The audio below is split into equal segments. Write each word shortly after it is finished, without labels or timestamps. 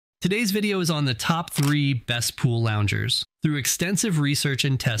Today's video is on the top 3 best pool loungers. Through extensive research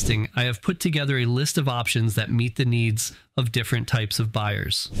and testing, I have put together a list of options that meet the needs of different types of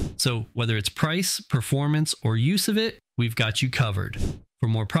buyers. So whether it's price, performance, or use of it, we've got you covered. For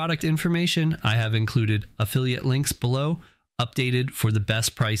more product information, I have included affiliate links below, updated for the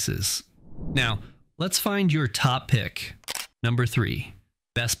best prices. Now, let's find your top pick. Number 3,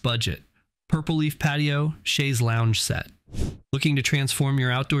 best budget, Purple Leaf Patio Chaise Lounge Set. Looking to transform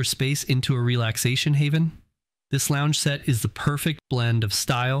your outdoor space into a relaxation haven? This lounge set is the perfect blend of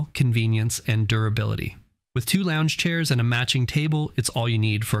style, convenience, and durability. With 2 lounge chairs and a matching table, it's all you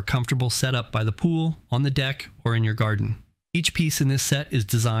need for a comfortable setup by the pool, on the deck, or in your garden. Each piece in this set is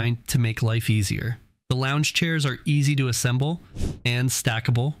designed to make life easier. The lounge chairs are easy to assemble and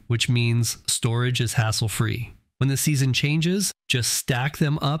stackable, which means storage is hassle-free. When the season changes, just stack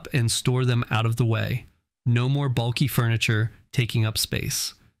them up and store them out of the way. No more bulky furniture taking up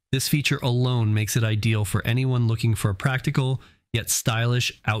space. This feature alone makes it ideal for anyone looking for a practical yet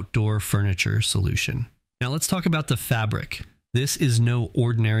stylish outdoor furniture solution. Now let's talk about the fabric. This is no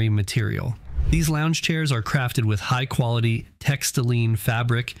ordinary material. These lounge chairs are crafted with high-quality textiline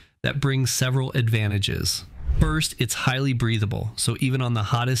fabric that brings several advantages. First, it's highly breathable, so even on the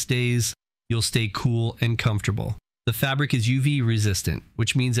hottest days, you'll stay cool and comfortable. The fabric is UV resistant,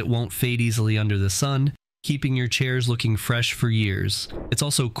 which means it won't fade easily under the sun, keeping your chairs looking fresh for years. It's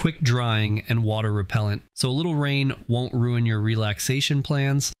also quick drying and water repellent, so a little rain won't ruin your relaxation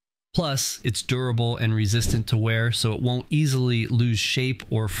plans. Plus, it's durable and resistant to wear, so it won't easily lose shape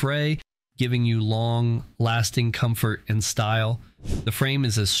or fray, giving you long-lasting comfort and style. The frame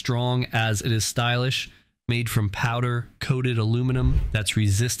is as strong as it is stylish, made from powder-coated aluminum that's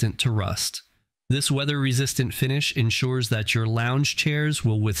resistant to rust. This weather-resistant finish ensures that your lounge chairs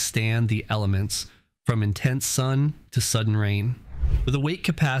will withstand the elements, from intense sun to sudden rain. With a weight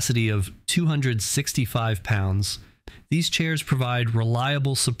capacity of 265 pounds, these chairs provide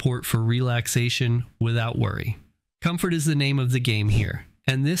reliable support for relaxation without worry. Comfort is the name of the game here,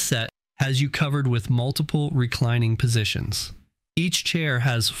 and this set has you covered with multiple reclining positions. Each chair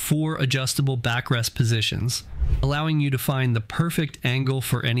has 4 adjustable backrest positions, allowing you to find the perfect angle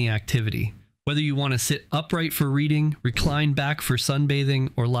for any activity. Whether you want to sit upright for reading, recline back for sunbathing,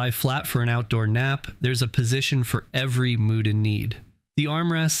 or lie flat for an outdoor nap, there's a position for every mood and need. The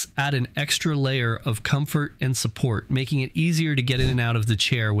armrests add an extra layer of comfort and support, making it easier to get in and out of the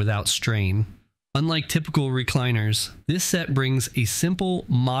chair without strain. Unlike typical recliners, this set brings a simple,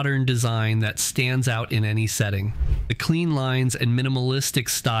 modern design that stands out in any setting. The clean lines and minimalistic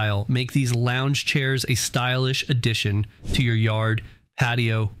style make these lounge chairs a stylish addition to your yard,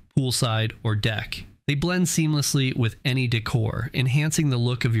 patio, poolside, or deck. They blend seamlessly with any decor, enhancing the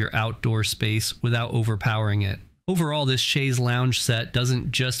look of your outdoor space without overpowering it. Overall, this Chaise lounge set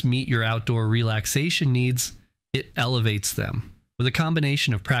doesn't just meet your outdoor relaxation needs, it elevates them. With a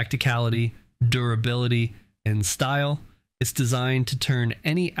combination of practicality, durability, and style, it's designed to turn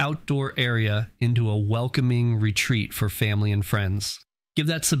any outdoor area into a welcoming retreat for family and friends. Give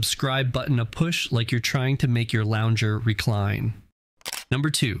that subscribe button a push like you're trying to make your lounger recline. Number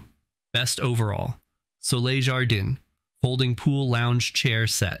 2, best overall, Soleil Jardin folding pool lounge chair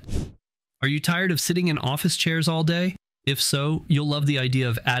set. Are you tired of sitting in office chairs all day? If so, you'll love the idea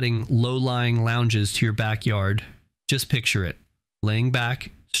of adding low-lying lounges to your backyard. Just picture it, laying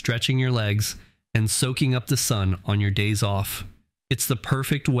back, stretching your legs, and soaking up the sun on your days off. It's the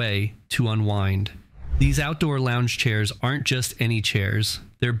perfect way to unwind. These outdoor lounge chairs aren't just any chairs.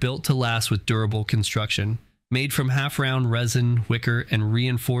 They're built to last with durable construction. Made from half-round resin, wicker, and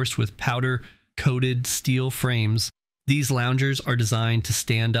reinforced with powder-coated steel frames, these loungers are designed to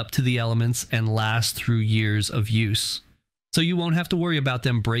stand up to the elements and last through years of use. So you won't have to worry about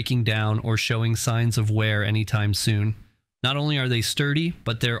them breaking down or showing signs of wear anytime soon. Not only are they sturdy,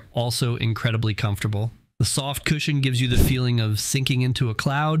 but they're also incredibly comfortable. The soft cushion gives you the feeling of sinking into a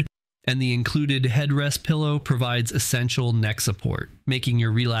cloud, and the included headrest pillow provides essential neck support, making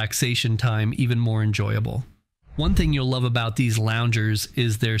your relaxation time even more enjoyable. One thing you'll love about these loungers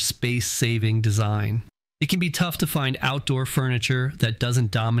is their space-saving design. It can be tough to find outdoor furniture that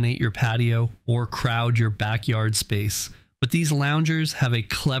doesn't dominate your patio or crowd your backyard space, but these loungers have a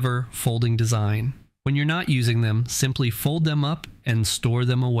clever folding design. When you're not using them, simply fold them up and store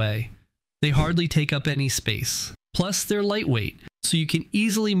them away. They hardly take up any space. Plus, they're lightweight, so you can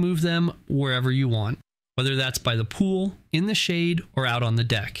easily move them wherever you want, whether that's by the pool, in the shade, or out on the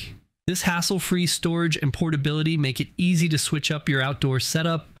deck. This hassle-free storage and portability make it easy to switch up your outdoor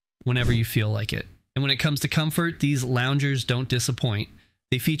setup whenever you feel like it. And when it comes to comfort, these loungers don't disappoint.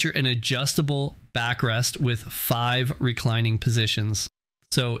 They feature an adjustable backrest with 5 reclining positions.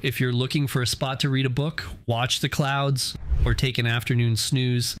 So if you're looking for a spot to read a book, watch the clouds, or take an afternoon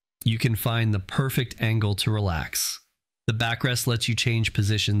snooze, you can find the perfect angle to relax. The backrest lets you change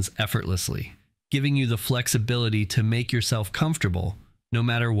positions effortlessly, giving you the flexibility to make yourself comfortable no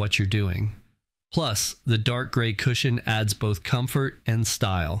matter what you're doing. Plus, the dark gray cushion adds both comfort and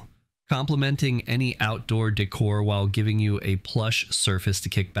style, complementing any outdoor decor while giving you a plush surface to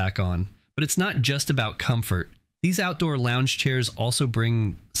kick back on. But it's not just about comfort. These outdoor lounge chairs also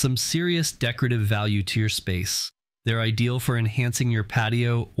bring some serious decorative value to your space. They're ideal for enhancing your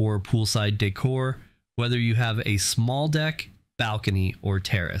patio or poolside decor, whether you have a small deck, balcony, or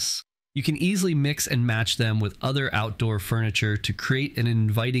terrace. You can easily mix and match them with other outdoor furniture to create an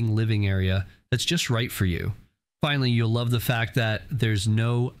inviting living area that's just right for you. Finally, you'll love the fact that there's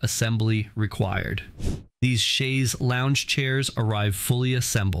no assembly required. These Chaise lounge chairs arrive fully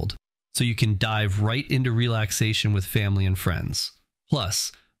assembled, so you can dive right into relaxation with family and friends.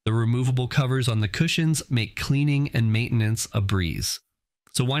 Plus, the removable covers on the cushions make cleaning and maintenance a breeze.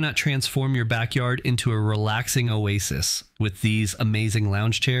 So why not transform your backyard into a relaxing oasis with these amazing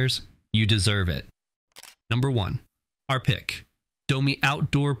lounge chairs? You deserve it. Number 1, our pick, Domi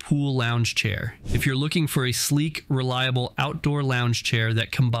Outdoor Pool Lounge Chair. If you're looking for a sleek, reliable outdoor lounge chair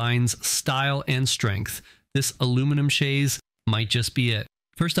that combines style and strength, this aluminum chaise might just be it.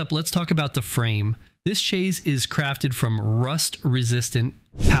 First up, let's talk about the frame. This chaise is crafted from rust-resistant,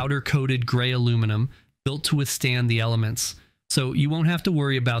 powder-coated gray aluminum built to withstand the elements, so you won't have to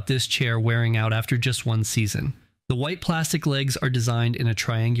worry about this chair wearing out after just one season. The white plastic legs are designed in a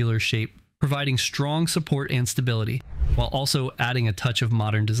triangular shape, providing strong support and stability, while also adding a touch of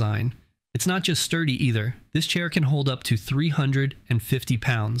modern design. It's not just sturdy either. This chair can hold up to 350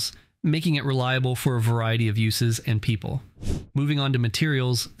 pounds, making it reliable for a variety of uses and people. Moving on to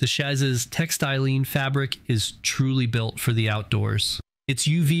materials, the Chaise's textiline fabric is truly built for the outdoors. It's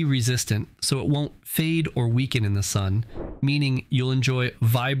UV resistant, so it won't fade or weaken in the sun, meaning you'll enjoy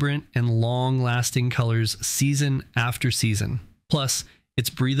vibrant and long-lasting colors season after season. Plus, it's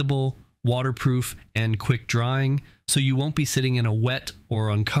breathable, waterproof, and quick drying, so you won't be sitting in a wet or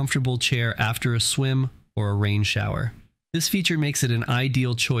uncomfortable chair after a swim or a rain shower. This feature makes it an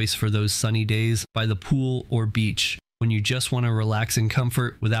ideal choice for those sunny days by the pool or beach, when you just want to relax in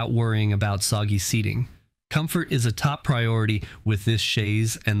comfort without worrying about soggy seating. Comfort is a top priority with this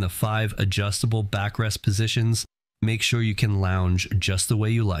chaise, and the 5 adjustable backrest positions make sure you can lounge just the way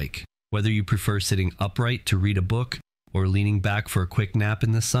you like. Whether you prefer sitting upright to read a book or leaning back for a quick nap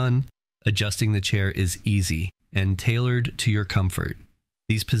in the sun, adjusting the chair is easy and tailored to your comfort.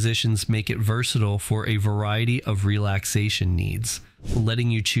 These positions make it versatile for a variety of relaxation needs, letting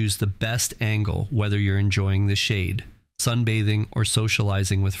you choose the best angle whether you're enjoying the shade, sunbathing, or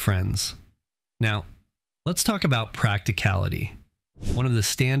socializing with friends. Now, let's talk about practicality. One of the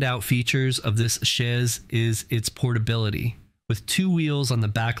standout features of this chaise is its portability. With 2 wheels on the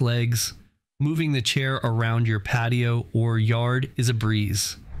back legs, moving the chair around your patio or yard is a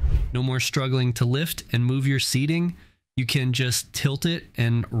breeze. No more struggling to lift and move your seating. You can just tilt it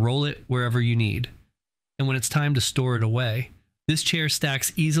and roll it wherever you need. And when it's time to store it away, this chair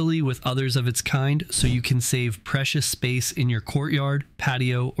stacks easily with others of its kind, so you can save precious space in your courtyard,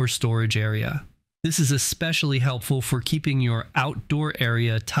 patio, or storage area. This is especially helpful for keeping your outdoor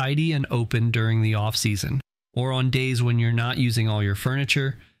area tidy and open during the off-season, or on days when you're not using all your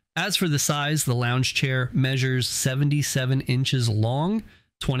furniture. As for the size, the lounge chair measures 77 inches long,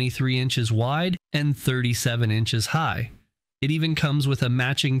 23 inches wide, and 37 inches high. It even comes with a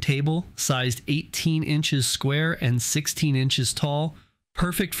matching table, sized 18 inches square and 16 inches tall,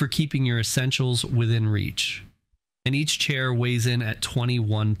 perfect for keeping your essentials within reach. And each chair weighs in at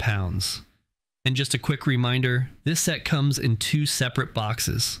 21 pounds. And just a quick reminder, this set comes in 2 separate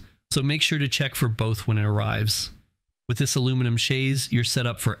boxes, so make sure to check for both when it arrives. With this aluminum chaise, you're set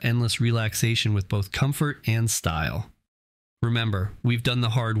up for endless relaxation with both comfort and style. Remember, we've done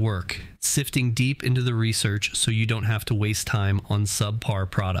the hard work, sifting deep into the research so you don't have to waste time on subpar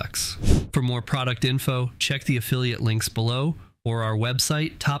products. For more product info, check the affiliate links below or our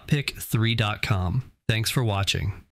website, toppick3.com. Thanks for watching.